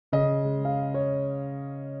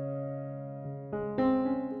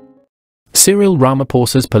Cyril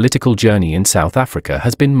Ramaphosa's political journey in South Africa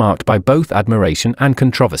has been marked by both admiration and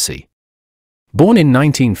controversy. Born in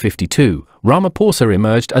 1952, Ramaphosa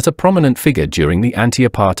emerged as a prominent figure during the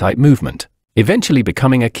anti-apartheid movement, eventually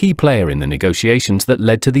becoming a key player in the negotiations that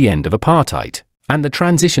led to the end of apartheid and the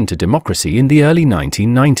transition to democracy in the early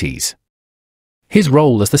 1990s. His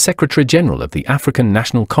role as the Secretary-General of the African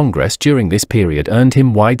National Congress during this period earned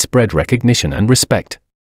him widespread recognition and respect.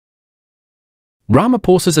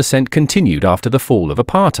 Ramaphosa's ascent continued after the fall of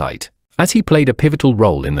apartheid, as he played a pivotal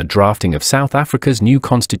role in the drafting of South Africa's new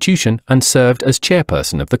constitution and served as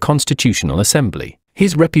chairperson of the Constitutional Assembly.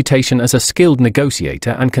 His reputation as a skilled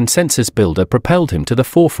negotiator and consensus builder propelled him to the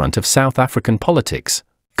forefront of South African politics,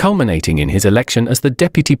 culminating in his election as the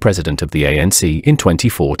deputy president of the ANC in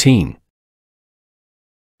 2014.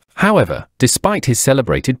 However, despite his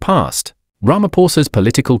celebrated past, Ramaphosa's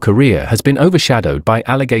political career has been overshadowed by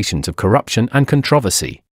allegations of corruption and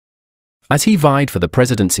controversy. As he vied for the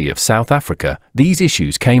presidency of South Africa, these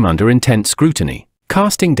issues came under intense scrutiny,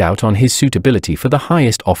 casting doubt on his suitability for the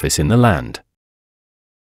highest office in the land.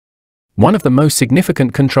 One of the most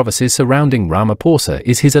significant controversies surrounding Ramaphosa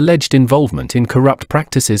is his alleged involvement in corrupt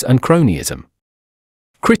practices and cronyism.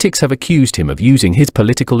 Critics have accused him of using his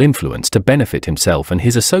political influence to benefit himself and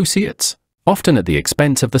his associates, often at the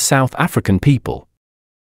expense of the South African people.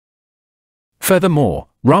 Furthermore,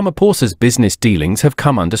 Ramaphosa's business dealings have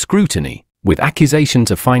come under scrutiny, with accusations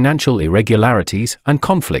of financial irregularities and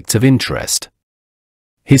conflicts of interest.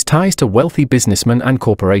 His ties to wealthy businessmen and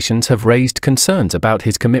corporations have raised concerns about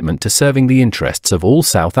his commitment to serving the interests of all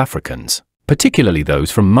South Africans, particularly those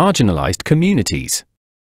from marginalized communities.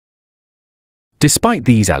 Despite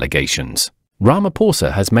these allegations,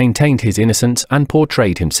 Ramaphosa has maintained his innocence and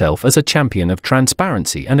portrayed himself as a champion of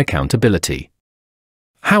transparency and accountability.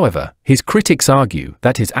 However, his critics argue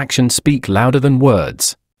that his actions speak louder than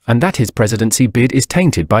words, and that his presidency bid is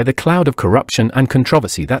tainted by the cloud of corruption and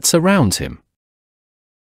controversy that surrounds him.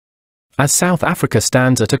 As South Africa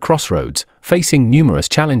stands at a crossroads, facing numerous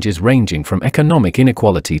challenges ranging from economic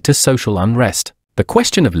inequality to social unrest, the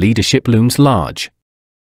question of leadership looms large.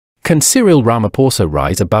 Can Cyril Ramaphosa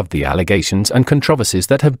rise above the allegations and controversies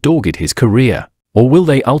that have dogged his career, or will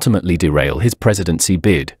they ultimately derail his presidency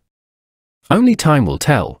bid? Only time will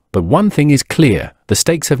tell, but one thing is clear: the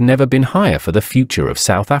stakes have never been higher for the future of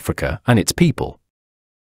South Africa and its people.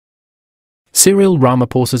 Cyril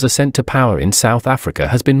Ramaphosa's ascent to power in South Africa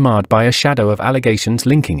has been marred by a shadow of allegations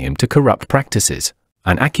linking him to corrupt practices,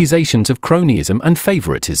 and accusations of cronyism and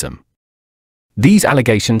favoritism. These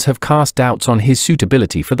allegations have cast doubts on his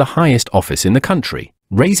suitability for the highest office in the country,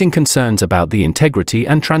 raising concerns about the integrity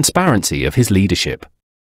and transparency of his leadership.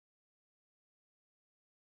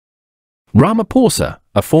 Ramaphosa,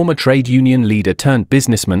 a former trade union leader turned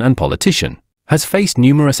businessman and politician, has faced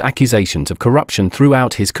numerous accusations of corruption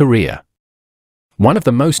throughout his career. One of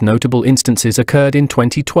the most notable instances occurred in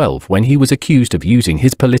 2012 when he was accused of using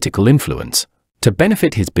his political influence to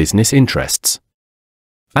benefit his business interests.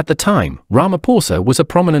 At the time, Ramaphosa was a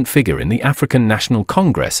prominent figure in the African National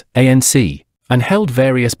Congress (ANC) and held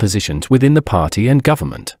various positions within the party and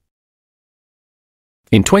government.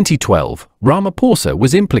 In 2012, Ramaphosa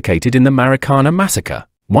was implicated in the Marikana Massacre,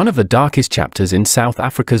 one of the darkest chapters in South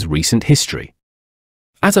Africa's recent history.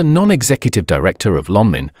 As a non-executive director of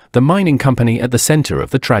Lonmin, the mining company at the center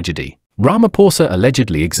of the tragedy, Ramaphosa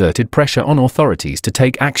allegedly exerted pressure on authorities to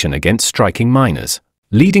take action against striking miners,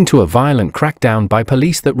 leading to a violent crackdown by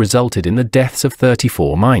police that resulted in the deaths of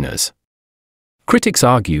 34 miners. Critics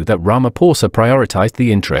argue that Ramaphosa prioritized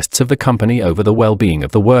the interests of the company over the well-being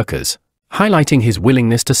of the workers, highlighting his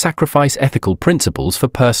willingness to sacrifice ethical principles for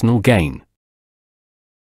personal gain.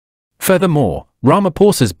 Furthermore,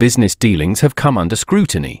 Ramaphosa's business dealings have come under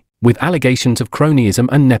scrutiny, with allegations of cronyism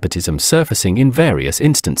and nepotism surfacing in various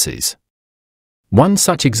instances. One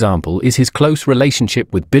such example is his close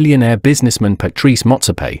relationship with billionaire businessman Patrice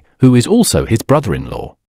Motsepe, who is also his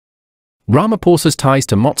brother-in-law. Ramaphosa's ties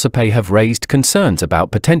to Motsepe have raised concerns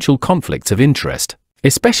about potential conflicts of interest,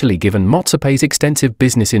 especially given Motsepe's extensive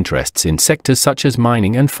business interests in sectors such as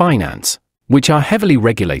mining and finance, which are heavily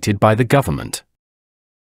regulated by the government.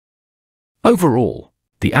 Overall,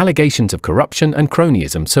 the allegations of corruption and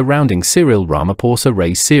cronyism surrounding Cyril Ramaphosa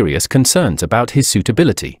raise serious concerns about his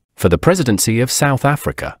suitability for the presidency of South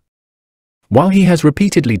Africa. While he has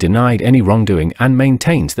repeatedly denied any wrongdoing and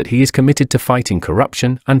maintains that he is committed to fighting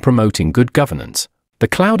corruption and promoting good governance, the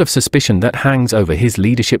cloud of suspicion that hangs over his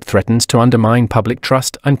leadership threatens to undermine public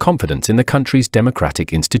trust and confidence in the country's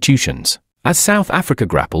democratic institutions, as South Africa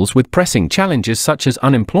grapples with pressing challenges such as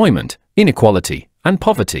unemployment, inequality, and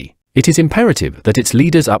poverty. it is imperative that its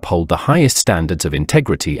leaders uphold the highest standards of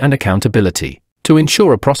integrity and accountability to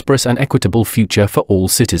ensure a prosperous and equitable future for all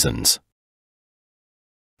citizens.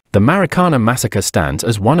 The Marikana Massacre stands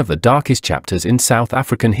as one of the darkest chapters in South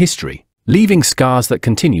African history, leaving scars that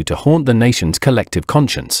continue to haunt the nation's collective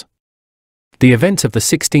conscience. The events of the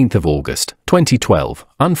 16th of August, 2012,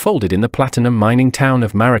 unfolded in the platinum mining town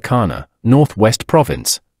of Marikana, Northwest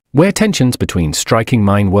Province, where tensions between striking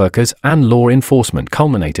mine workers and law enforcement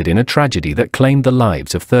culminated in a tragedy that claimed the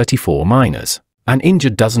lives of 34 miners and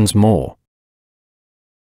injured dozens more.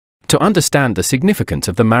 To understand the significance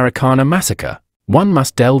of the Marikana Massacre, one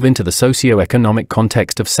must delve into the socio-economic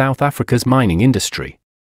context of South Africa's mining industry.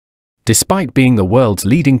 Despite being the world's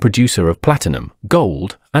leading producer of platinum,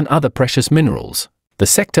 gold, and other precious minerals, the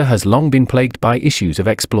sector has long been plagued by issues of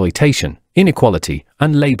exploitation, inequality,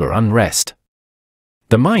 and labor unrest.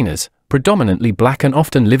 The miners, predominantly black and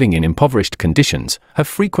often living in impoverished conditions, have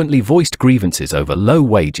frequently voiced grievances over low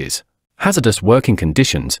wages, hazardous working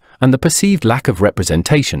conditions, and the perceived lack of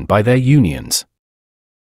representation by their unions.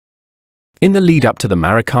 In the lead-up to the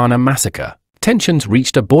Marikana Massacre, tensions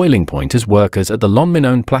reached a boiling point as workers at the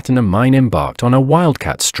Lonmin-owned platinum mine embarked on a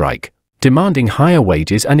wildcat strike, demanding higher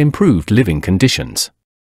wages and improved living conditions.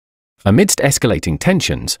 Amidst escalating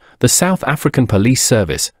tensions, the South African Police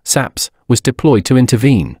Service, SAPS, was deployed to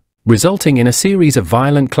intervene, resulting in a series of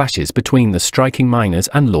violent clashes between the striking miners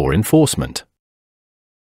and law enforcement.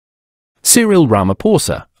 Cyril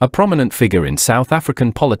Ramaphosa, a prominent figure in South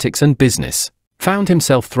African politics and business, found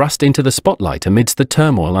himself thrust into the spotlight amidst the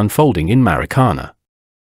turmoil unfolding in Marikana.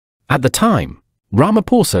 At the time,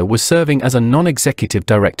 Ramaphosa was serving as a non-executive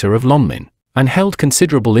director of Lonmin and held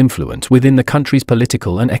considerable influence within the country's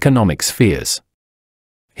political and economic spheres.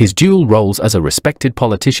 His dual roles as a respected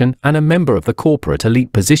politician and a member of the corporate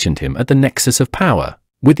elite positioned him at the nexus of power,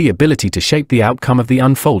 with the ability to shape the outcome of the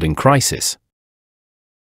unfolding crisis.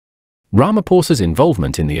 Ramaphosa's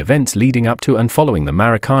involvement in the events leading up to and following the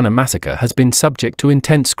Marikana Massacre has been subject to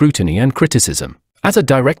intense scrutiny and criticism. As a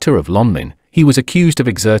director of Lonmin, he was accused of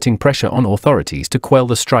exerting pressure on authorities to quell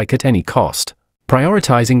the strike at any cost,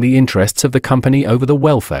 prioritizing the interests of the company over the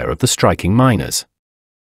welfare of the striking miners.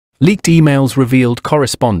 Leaked emails revealed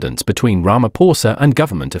correspondence between Ramaphosa and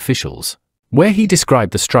government officials, where he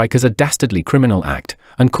described the strike as a dastardly criminal act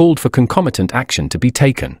and called for concomitant action to be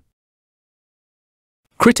taken.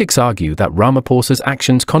 Critics argue that Ramaphosa's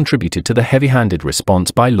actions contributed to the heavy-handed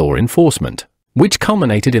response by law enforcement, which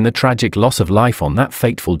culminated in the tragic loss of life on that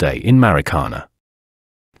fateful day in Marikana.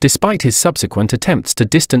 Despite his subsequent attempts to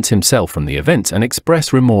distance himself from the events and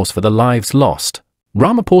express remorse for the lives lost,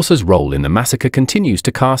 Ramaphosa's role in the massacre continues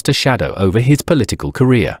to cast a shadow over his political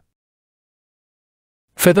career.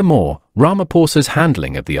 Furthermore, Ramaphosa's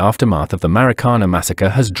handling of the aftermath of the Marikana Massacre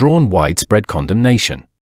has drawn widespread condemnation.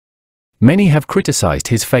 Many have criticized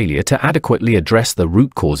his failure to adequately address the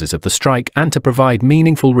root causes of the strike and to provide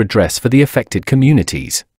meaningful redress for the affected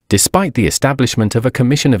communities, despite the establishment of a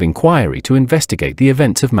commission of inquiry to investigate the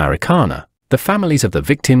events of Marikana. The families of the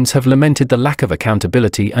victims have lamented the lack of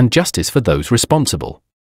accountability and justice for those responsible.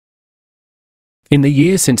 In the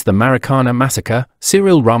years since the Marikana Massacre,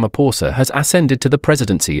 Cyril Ramaphosa has ascended to the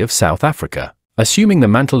presidency of South Africa, assuming the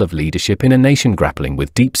mantle of leadership in a nation grappling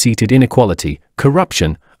with deep-seated inequality,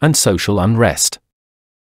 corruption, and social unrest.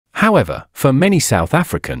 However, for many South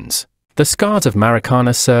Africans, the scars of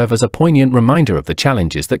Marikana serve as a poignant reminder of the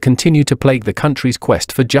challenges that continue to plague the country's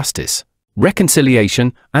quest for justice,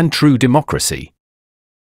 reconciliation, and true democracy.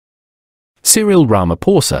 Cyril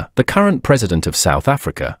Ramaphosa, the current president of South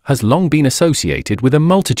Africa, has long been associated with a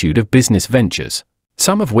multitude of business ventures,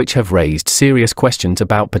 some of which have raised serious questions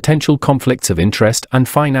about potential conflicts of interest and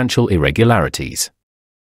financial irregularities.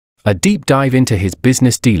 A deep dive into his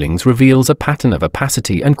business dealings reveals a pattern of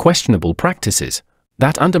opacity and questionable practices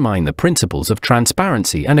that undermine the principles of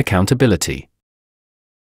transparency and accountability.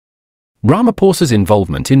 Ramaphosa's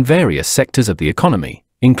involvement in various sectors of the economy,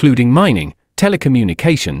 including mining,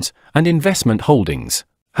 telecommunications, and investment holdings,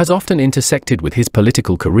 has often intersected with his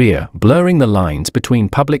political career, blurring the lines between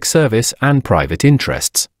public service and private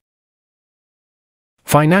interests.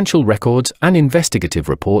 Financial records and investigative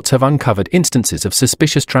reports have uncovered instances of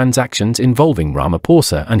suspicious transactions involving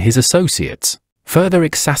Ramaphosa and his associates, further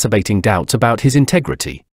exacerbating doubts about his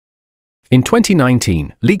integrity. In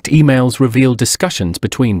 2019, leaked emails revealed discussions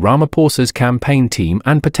between Ramaphosa's campaign team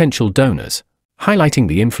and potential donors, highlighting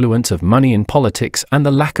the influence of money in politics and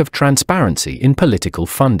the lack of transparency in political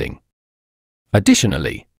funding.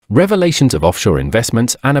 Additionally, revelations of offshore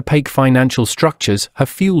investments and opaque financial structures have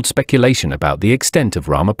fueled speculation about the extent of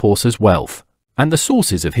Ramaphosa's wealth and the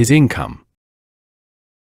sources of his income.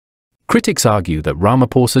 Critics argue that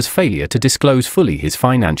Ramaphosa's failure to disclose fully his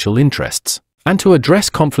financial interests and to address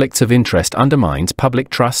conflicts of interest undermines public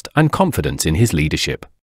trust and confidence in his leadership.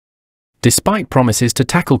 Despite promises to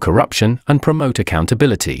tackle corruption and promote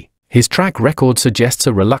accountability, his track record suggests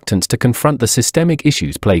a reluctance to confront the systemic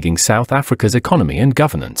issues plaguing South Africa's economy and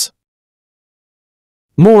governance.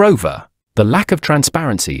 Moreover, the lack of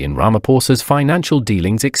transparency in Ramaphosa's financial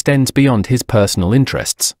dealings extends beyond his personal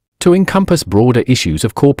interests to encompass broader issues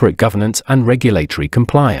of corporate governance and regulatory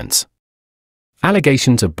compliance.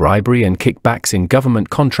 Allegations of bribery and kickbacks in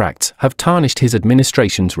government contracts have tarnished his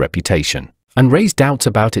administration's reputation and raised doubts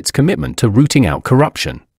about its commitment to rooting out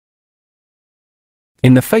corruption.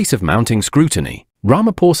 In the face of mounting scrutiny,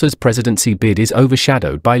 Ramaphosa's presidency bid is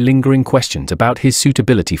overshadowed by lingering questions about his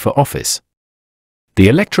suitability for office. The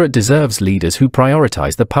electorate deserves leaders who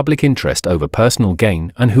prioritize the public interest over personal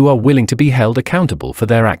gain and who are willing to be held accountable for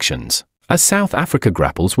their actions. As South Africa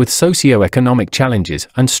grapples with socio-economic challenges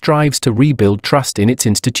and strives to rebuild trust in its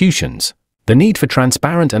institutions, the need for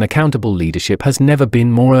transparent and accountable leadership has never been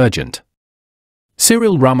more urgent.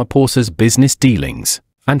 Cyril Ramaphosa's business dealings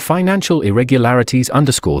and financial irregularities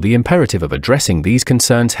underscore the imperative of addressing these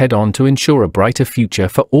concerns head-on to ensure a brighter future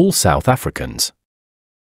for all South Africans.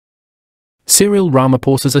 Cyril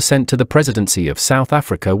Ramaphosa's ascent to the presidency of South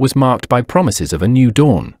Africa was marked by promises of a new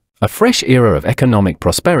dawn, a fresh era of economic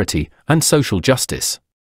prosperity and social justice.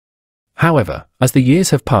 However, as the years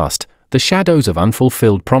have passed, the shadows of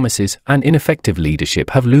unfulfilled promises and ineffective leadership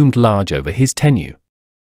have loomed large over his tenure.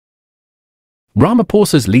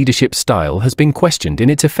 Ramaphosa's leadership style has been questioned in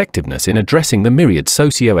its effectiveness in addressing the myriad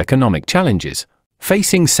socio-economic challenges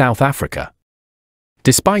facing South Africa.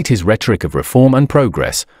 Despite his rhetoric of reform and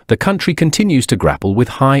progress, the country continues to grapple with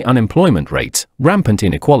high unemployment rates, rampant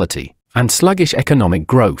inequality, and sluggish economic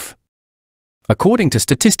growth. According to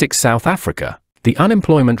Statistics South Africa, the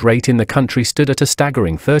unemployment rate in the country stood at a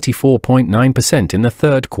staggering 34.9% in the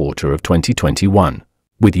third quarter of 2021,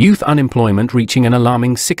 with youth unemployment reaching an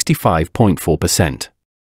alarming 65.4%.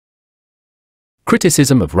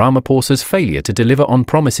 Criticism of Ramaphosa's failure to deliver on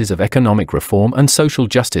promises of economic reform and social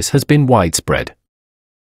justice has been widespread.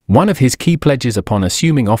 One of his key pledges upon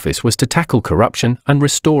assuming office was to tackle corruption and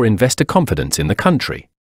restore investor confidence in the country.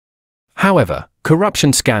 However,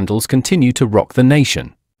 corruption scandals continue to rock the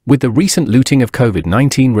nation, with the recent looting of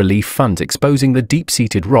COVID-19 relief funds exposing the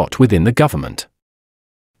deep-seated rot within the government.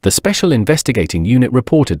 The Special Investigating Unit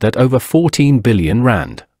reported that over 14 billion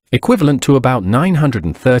rand, equivalent to about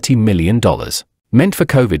 $930 million, meant for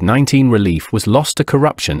COVID-19 relief was lost to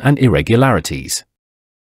corruption and irregularities.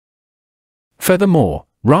 Furthermore,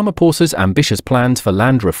 Ramaphosa's ambitious plans for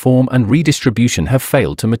land reform and redistribution have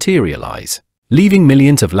failed to materialize, leaving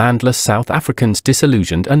millions of landless South Africans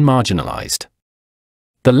disillusioned and marginalized.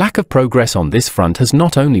 The lack of progress on this front has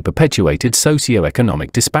not only perpetuated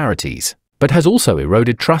socio-economic disparities, but has also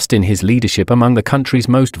eroded trust in his leadership among the country's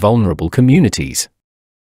most vulnerable communities.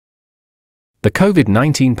 The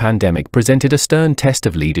COVID-19 pandemic presented a stern test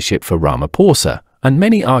of leadership for Ramaphosa, and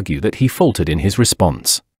many argue that he faltered in his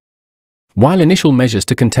response. While initial measures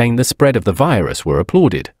to contain the spread of the virus were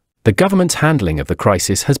applauded, the government's handling of the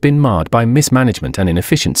crisis has been marred by mismanagement and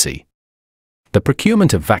inefficiency. The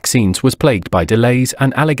procurement of vaccines was plagued by delays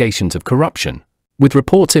and allegations of corruption, with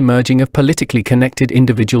reports emerging of politically connected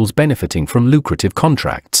individuals benefiting from lucrative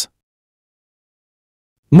contracts.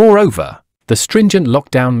 Moreover, the stringent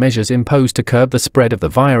lockdown measures imposed to curb the spread of the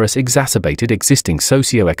virus exacerbated existing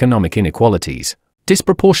socio-economic inequalities,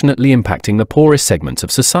 disproportionately impacting the poorest segments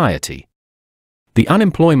of society. The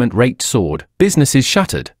unemployment rate soared, businesses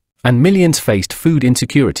shuttered, and millions faced food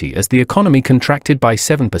insecurity as the economy contracted by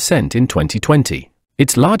 7% in 2020,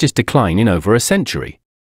 its largest decline in over a century.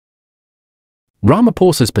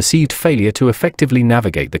 Ramaphosa's perceived failure to effectively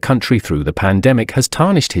navigate the country through the pandemic has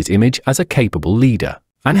tarnished his image as a capable leader,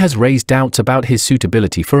 and has raised doubts about his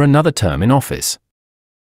suitability for another term in office.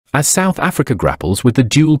 As South Africa grapples with the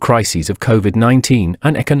dual crises of COVID-19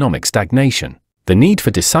 and economic stagnation, the need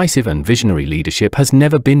for decisive and visionary leadership has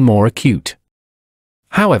never been more acute.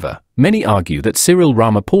 However, many argue that Cyril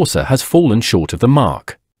Ramaphosa has fallen short of the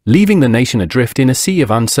mark, leaving the nation adrift in a sea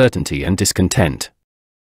of uncertainty and discontent.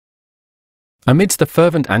 Amidst the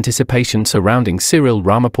fervent anticipation surrounding Cyril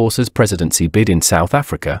Ramaphosa's presidency bid in South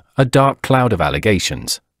Africa, a dark cloud of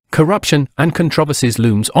allegations, corruption, and controversies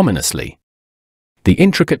looms ominously. The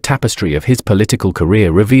intricate tapestry of his political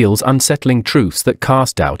career reveals unsettling truths that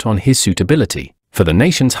cast doubt on his suitability for the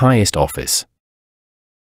nation's highest office.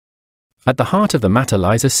 At the heart of the matter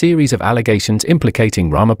lies a series of allegations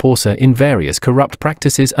implicating Ramaphosa in various corrupt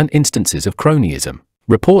practices and instances of cronyism,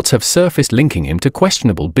 Reports have surfaced linking him to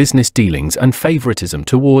questionable business dealings and favoritism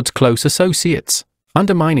towards close associates,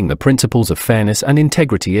 undermining the principles of fairness and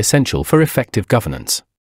integrity essential for effective governance.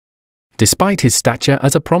 Despite his stature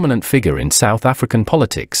as a prominent figure in South African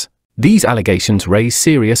politics, these allegations raise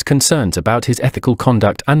serious concerns about his ethical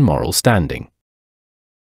conduct and moral standing.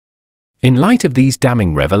 In light of these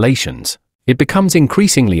damning revelations, it becomes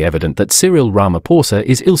increasingly evident that Cyril Ramaphosa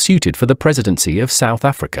is ill-suited for the presidency of South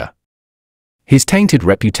Africa. His tainted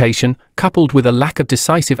reputation, coupled with a lack of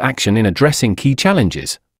decisive action in addressing key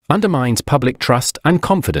challenges, undermines public trust and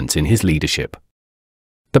confidence in his leadership.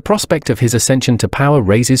 The prospect of his ascension to power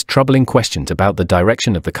raises troubling questions about the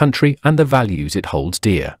direction of the country and the values it holds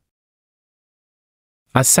dear.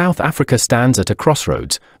 As South Africa stands at a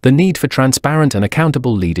crossroads, the need for transparent and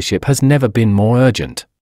accountable leadership has never been more urgent.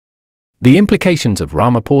 The implications of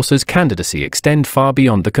Ramaphosa's candidacy extend far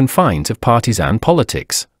beyond the confines of partisan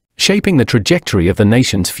politics, shaping the trajectory of the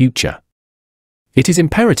nation's future. It is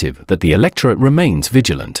imperative that the electorate remains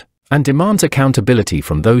vigilant and demands accountability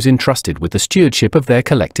from those entrusted with the stewardship of their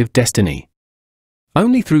collective destiny.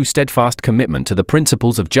 Only through steadfast commitment to the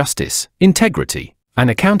principles of justice, integrity, and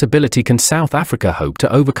accountability can South Africa hope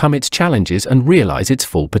to overcome its challenges and realize its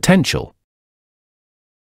full potential.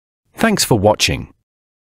 Thanks for watching.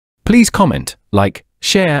 Please comment, like,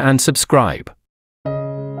 share and subscribe.